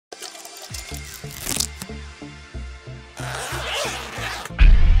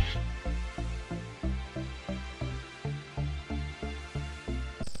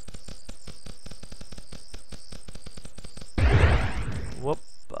Whoop.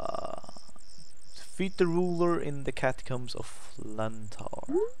 Defeat the ruler in the catacombs of Lantar.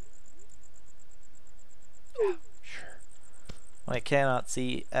 Yeah, sure. I cannot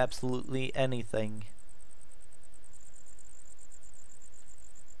see absolutely anything.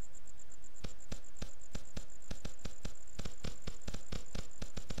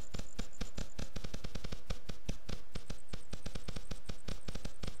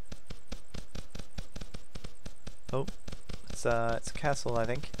 Oh, it's a castle, I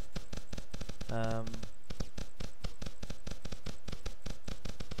think.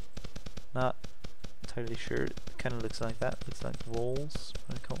 Not entirely sure. It kind of looks like that. Looks like walls.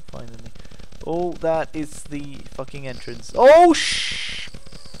 I can't find any. Oh, that is the fucking entrance. Oh shh!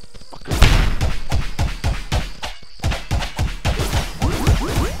 Fucker.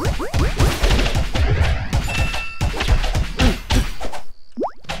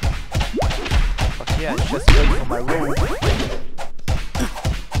 Fuck yeah! It's just wait for my roll.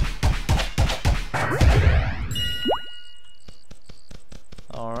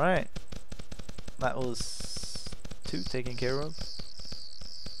 Alright. That was 2 taken care of.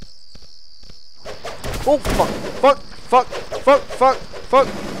 Oh fuck! Fuck! Fuck! Fuck! Fuck! Fuck!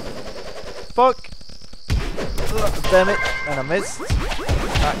 Fuck! Ugh, damn it! And I missed.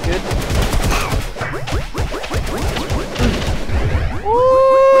 Not good.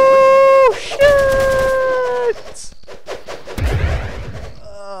 Oh shit!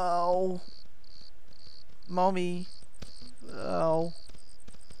 Oh, mommy! Oh.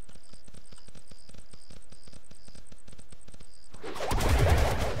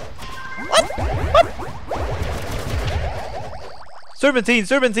 Serpentine!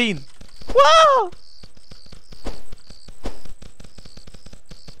 Serpentine! Wow!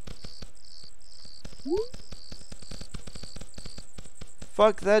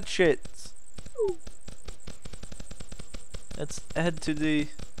 Fuck that shit. Let's head to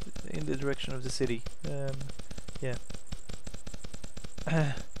in the direction of the city. Yeah.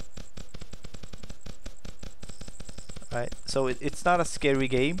 Right, so it's not a scary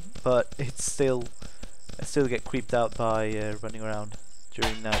game, but it's still I still get creeped out by running around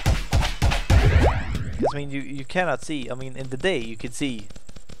during night. Because I mean, you cannot see. I mean, in the day you could see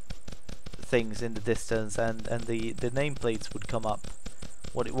things in the distance, and the nameplates would come up,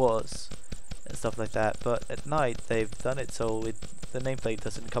 what it was, and stuff like that. But at night they've done it so the nameplate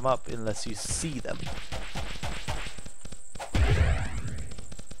doesn't come up unless you see them.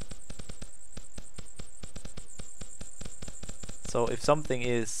 So if something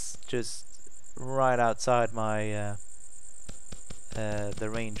is just right outside my the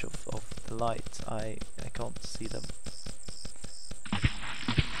range of the light, I can't see them.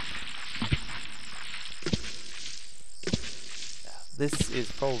 This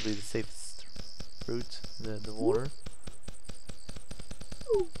is probably the safest route, the water.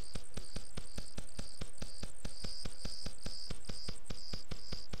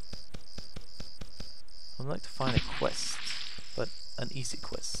 I'd like to find a quest, but an easy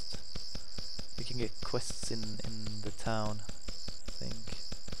quest. You can get quests in the town, I think.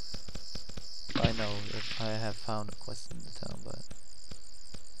 I know that I have found a quest in the town, but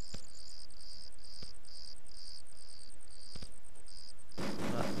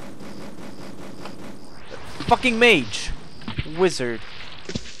fucking mage! Wizard!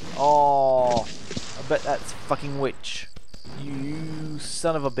 Oh, I bet that's a fucking witch. You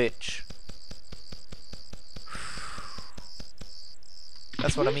son of a bitch.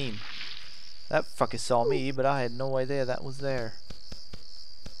 That's what I mean. That fucker saw me, but I had no idea that was there.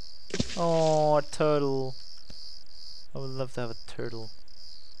 Oh, a turtle. I would love to have a turtle.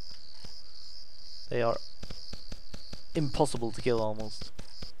 They are impossible to kill almost.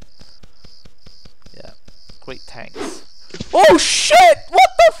 Yeah, great tanks. Oh shit! What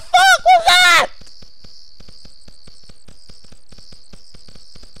the fuck was that?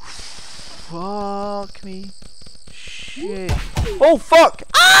 Fuck me. Shit. Oh fuck!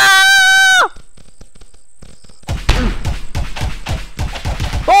 Ah!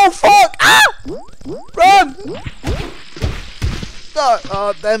 Oh fuck! Ah! Run!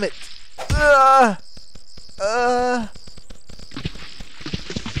 Oh damn it!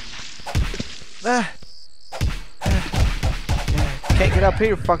 Can't get up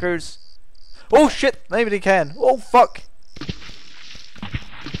here, fuckers. Oh shit! Maybe they can. Oh fuck!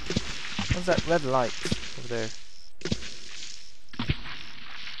 What's that red light over there?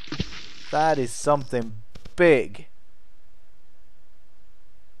 That is something big.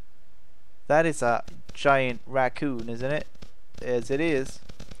 That is a giant raccoon, isn't it? Yes, it is.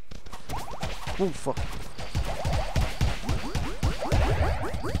 Oh, fuck.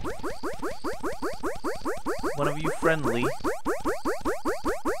 One of you friendly?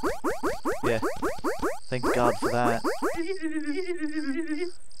 Yeah. Thank God for that.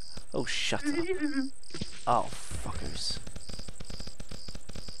 Oh, shut up. Oh, fuckers.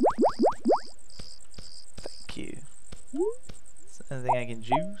 Thank you. Is there anything I can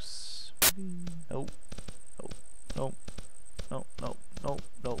juice? Nope. Nope. Nope. Nope. Nope. Nope.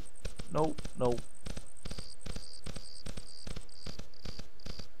 Nope. Nope. Nope.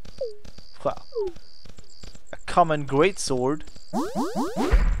 Wow. A common greatsword.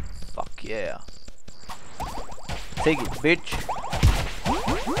 Fuck yeah. Take it, bitch.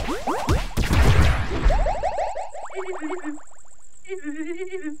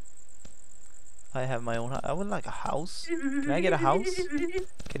 I have my own house. I would like a house. Can I get a house?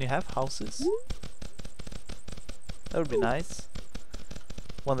 Can you have houses? That would be nice.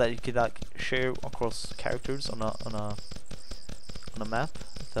 One that you could like share across characters on a map,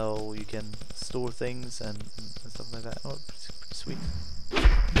 so you can store things and stuff like that. Oh, pretty sweet.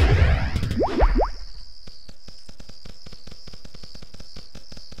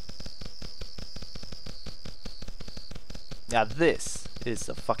 Yeah, this is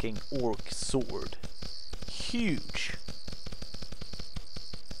a fucking orc sword. Huge.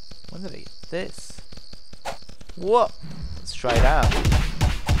 When did I get this? Whoa! Let's try it out.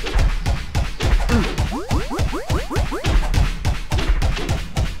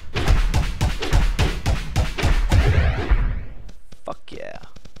 Fuck yeah.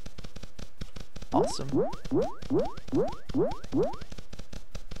 Awesome.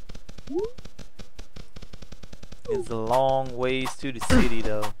 It's a long ways to the city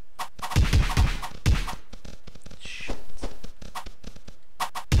though. Shit.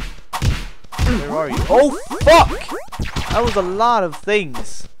 Where are you? Oh fuck! That was a lot of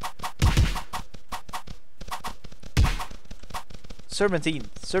things. Serpentine.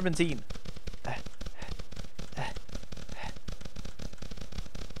 Serpentine.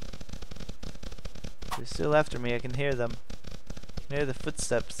 They're still after me. I can hear them. I can hear the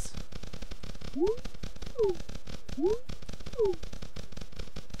footsteps.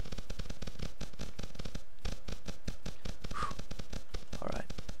 Alright.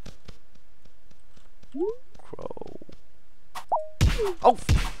 Crow. Oh,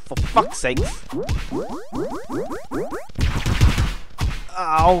 for fuck's sakes!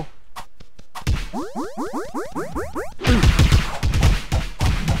 Ow!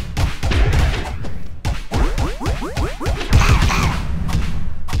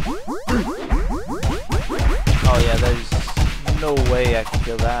 Oh yeah, there's no way I can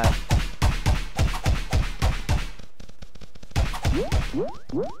kill that.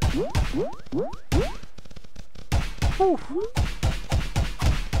 Whew.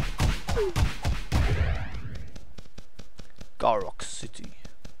 Garrock City.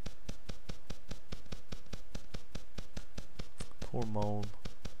 Poor Mole.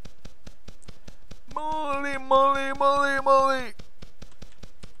 Molly, Molly, Molly, Molly.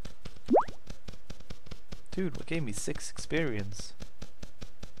 Dude, what gave me 6 experience?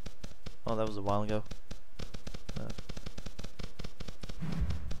 Oh, that was a while ago.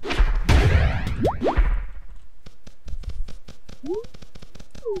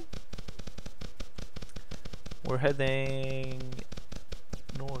 We're heading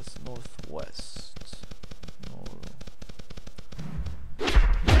northwest.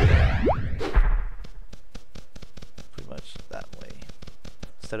 Pretty much that way.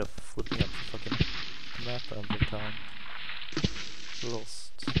 Instead of flipping up the fucking map all the time.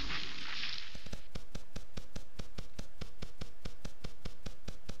 Lost.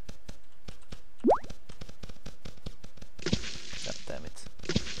 God damn it.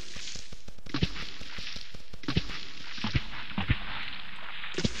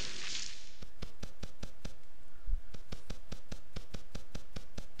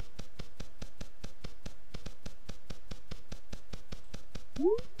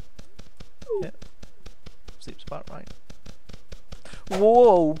 Yeah. Seems about right.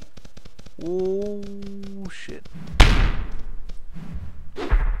 Whoa! Oh shit.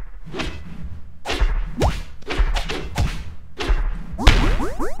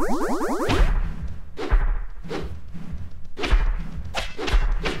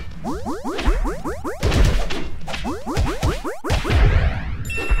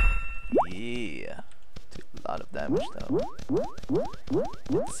 Yeah. Took a lot of damage though.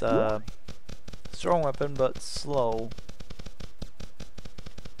 It's a strong weapon but slow.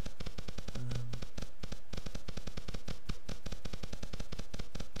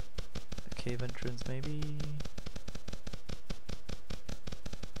 Cave entrance, maybe?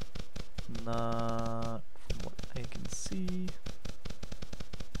 Not from what I can see.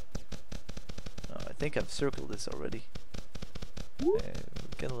 Oh, I think I've circled this already.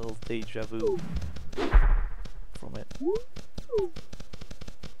 Get a little deja vu from it.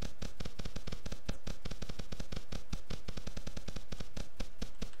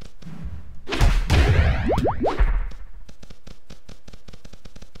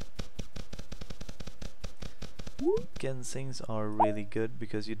 Things are really good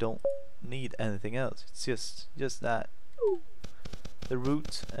because you don't need anything else. It's just that, the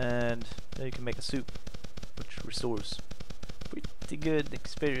root, and then you can make a soup, which restores pretty good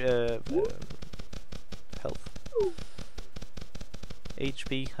health,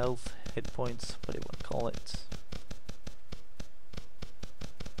 HP, health, hit points, what do you want to call it?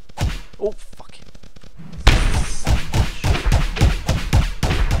 Oh fuck!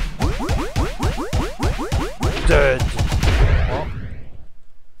 Dead. Well,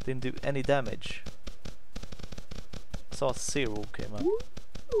 didn't do any damage. I saw 0 came up.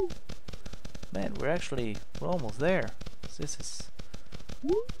 Man, we're almost there. This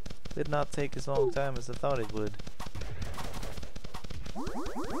did not take as long time as I thought it would.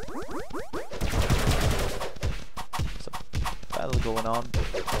 Some battle going on.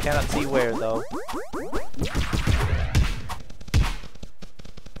 Cannot see where though.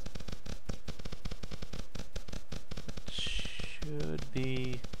 Should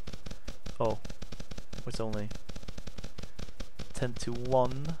be. Oh, it's only 10 to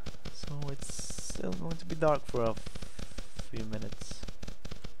 1, so it's still going to be dark for a few minutes.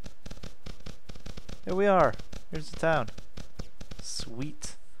 Here we are. Here's the town.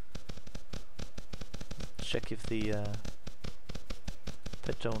 Sweet. Check if the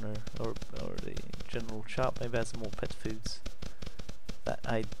pet owner or the general shop maybe has some more pet foods that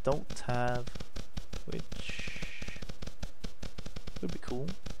I don't have, which would be cool.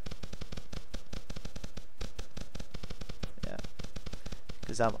 Yeah,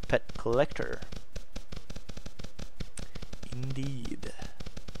 because I'm a pet collector. Indeed.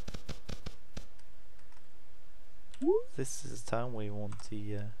 This is the time where you want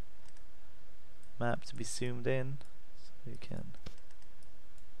the map to be zoomed in, so you can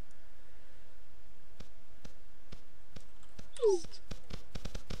just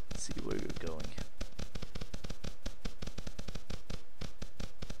see where you're going.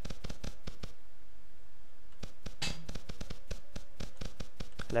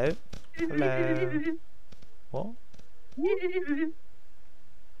 Hello? Hello? What?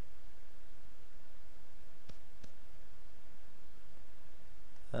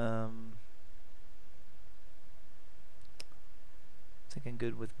 I think I'm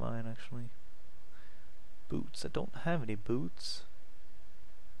good with mine actually. Boots. I don't have any boots.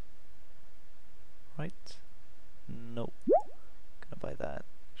 Right? Nope. Gonna buy that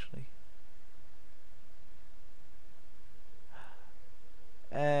actually.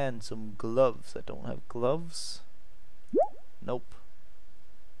 And some gloves. I don't have gloves. Nope.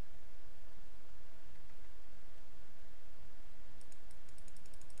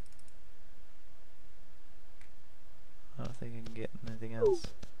 I don't think I can get anything else.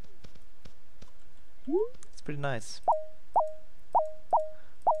 It's pretty nice.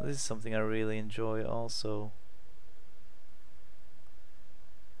 This is something I really enjoy also.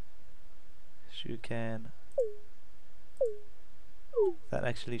 You can. That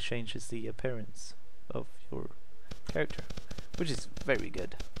actually changes the appearance of your character, which is very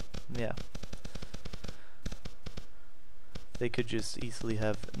good. Yeah. They could just easily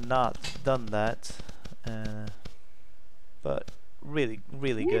have not done that, but really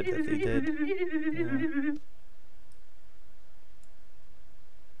good that they did. Yeah.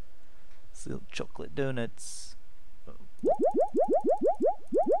 Still chocolate donuts.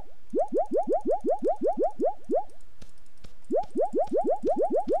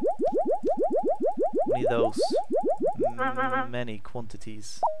 Need those many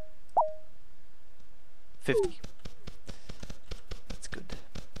quantities. 50. That's good.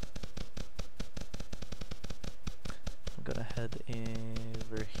 I'm gonna head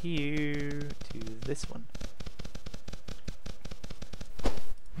over here to this one.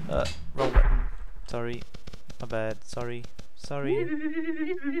 Wrong button. Sorry. My bad. Sorry. Sorry.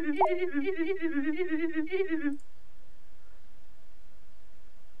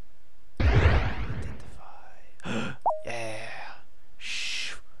 Yeah.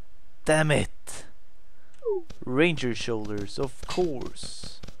 Shh. Damn it. Ranger shoulders, of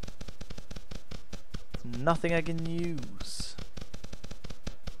course. Nothing I can use.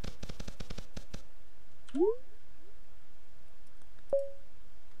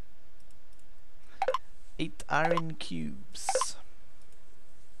 8 iron cubes.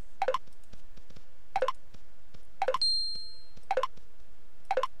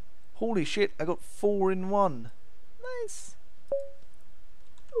 Holy shit, I got 4 in 1. Nice.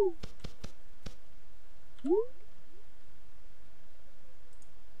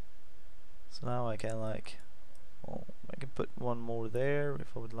 So now I can like, oh, I can put one more there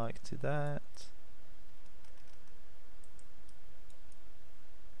if I would like to that.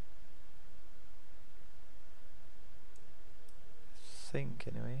 Think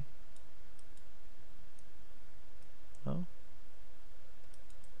anyway. No?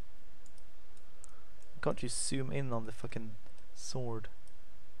 Can't you zoom in on the fucking sword?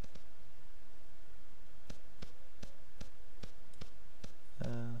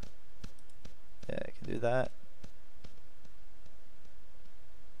 Yeah, I can do that.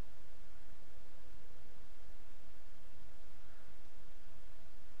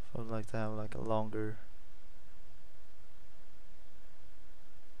 I would like to have like a longer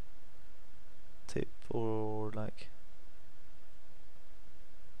tip, or like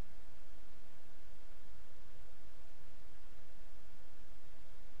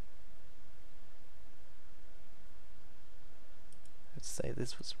let's say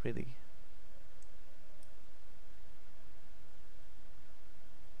this was really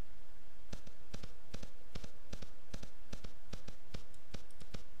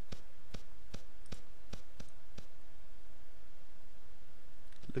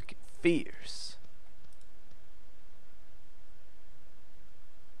looking fierce.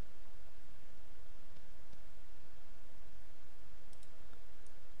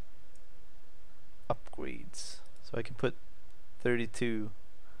 Upgrades. So I can put 32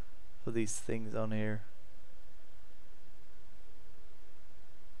 of these things on here.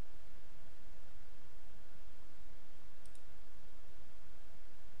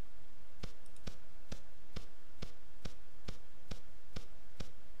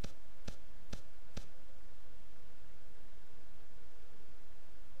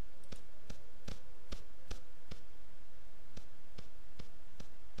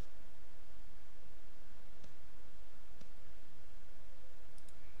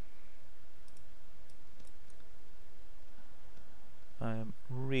 I am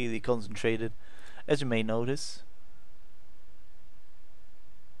really concentrated, as you may notice.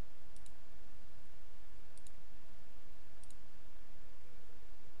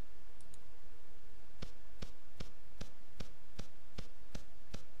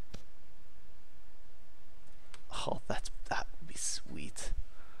 Oh, that would be sweet.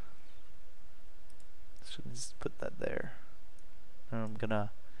 Should just put that there. And I'm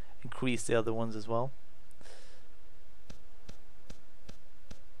gonna increase the other ones as well.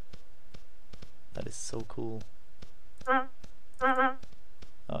 That is so cool. Oh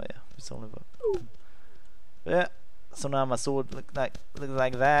yeah, it's only about. Yeah. So now my sword looks like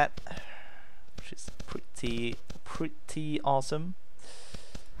that, which is pretty awesome.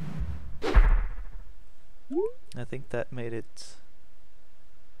 I think that made it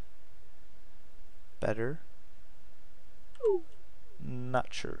better.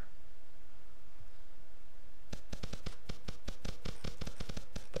 Not sure.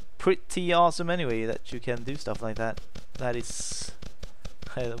 Pretty awesome anyway that you can do stuff like that. That is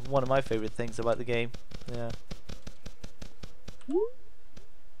one of my favorite things about the game. Yeah.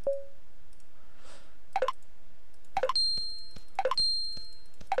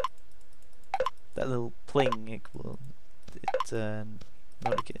 That little pling,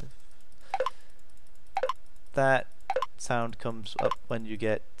 that sound comes up when you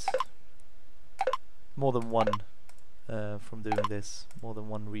get more than one from doing this, more than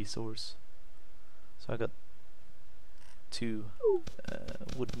one resource. So I got 2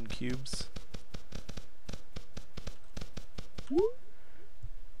 wooden cubes.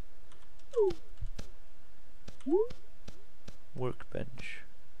 Workbench.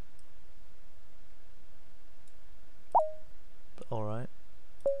 Alright.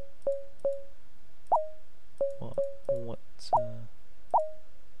 What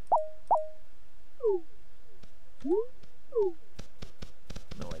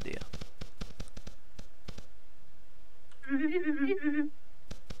no idea.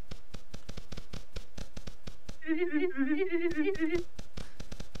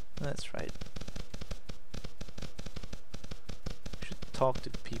 That's right. Should talk to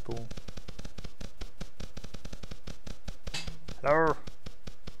people. Hello.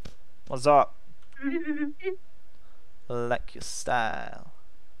 What's up? I like your style.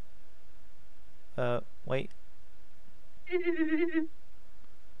 Wait. I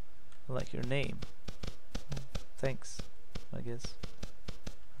like your name. Thanks, I guess.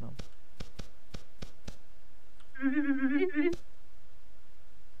 No.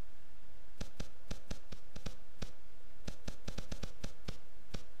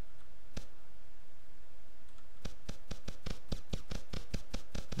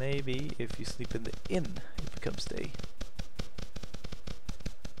 Maybe if you sleep in the inn, it becomes day.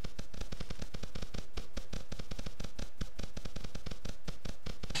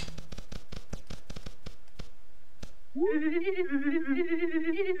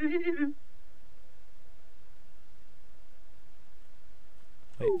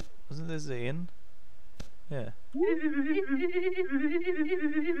 Wait, wasn't this the inn? Yeah.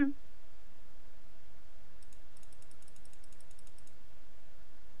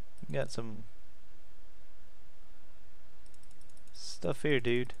 Got some stuff here,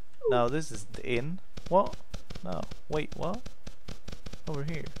 dude. No, this is the inn. What? No, wait, what? Over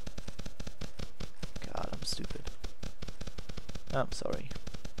here. God, I'm stupid. I'm sorry.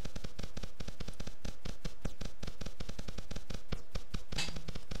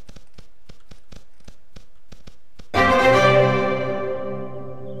 I'm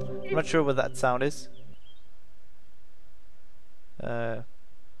not sure what that sound is.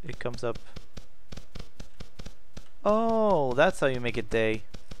 It comes up. Oh, that's how you make it day.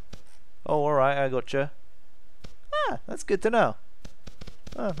 Oh, alright, I gotcha. Ah, that's good to know.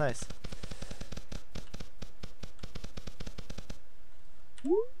 Oh, nice.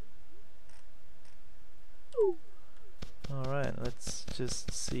 Alright, let's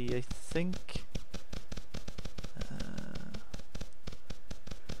just see. I think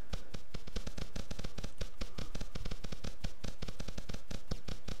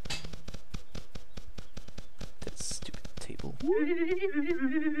that stupid table.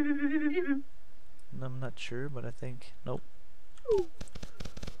 I'm not sure, but I think nope.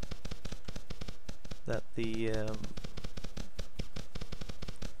 That the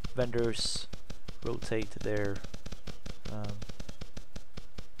vendors rotate their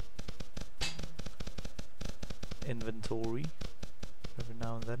inventory every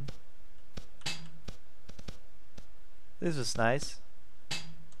now and then. This was nice.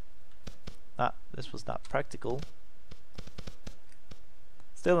 Ah, this was not practical.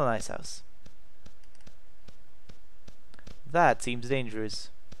 Still a nice house. That seems dangerous.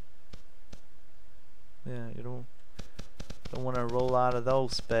 Yeah, you don't want to roll out of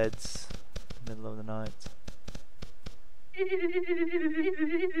those beds in the middle of the night.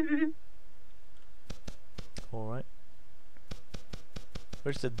 Alright.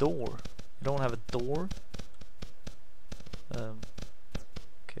 Where's the door? You don't have a door?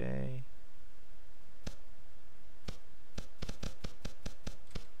 Okay.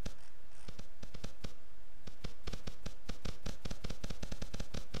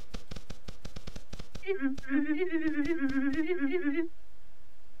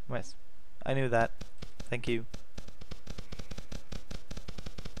 Yes, I knew that. Thank you.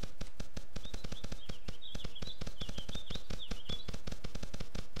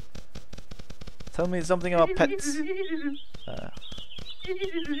 Tell me something about pets.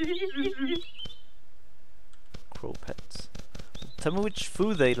 Crow pets. Tell me which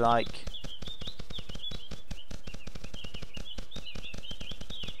food they like.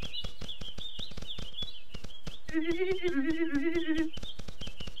 I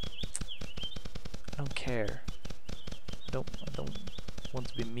don't care. I don't want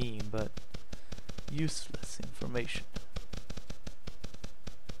to be mean, but useless information.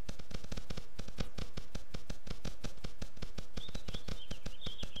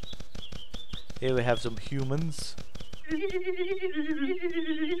 Here we have some humans.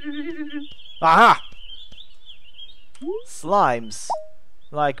 Aha! Slimes.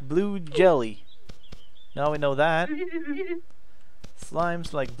 Like blue jelly. Now we know that.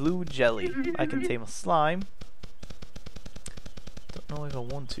 Slimes like blue jelly. I can tame a slime. Don't know if I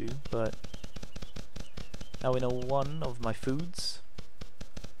want to, but now we know one of my foods.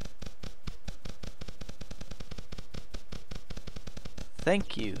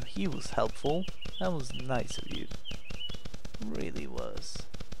 Thank you, he was helpful. That was nice of you. Really was.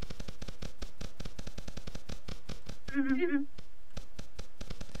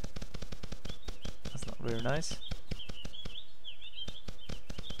 That's not very nice.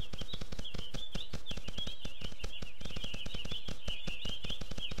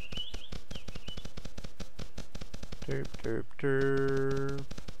 Derp, derp, derp.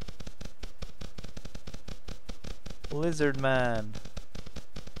 Lizard man.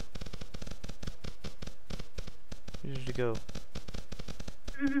 Where did you go?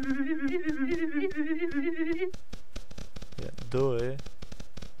 Yeah, duh.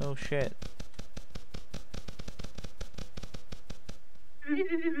 Oh shit.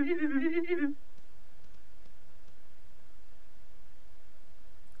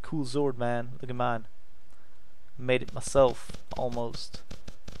 Cool sword, man. Look at mine. Made it myself, almost.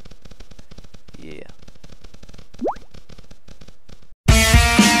 Yeah.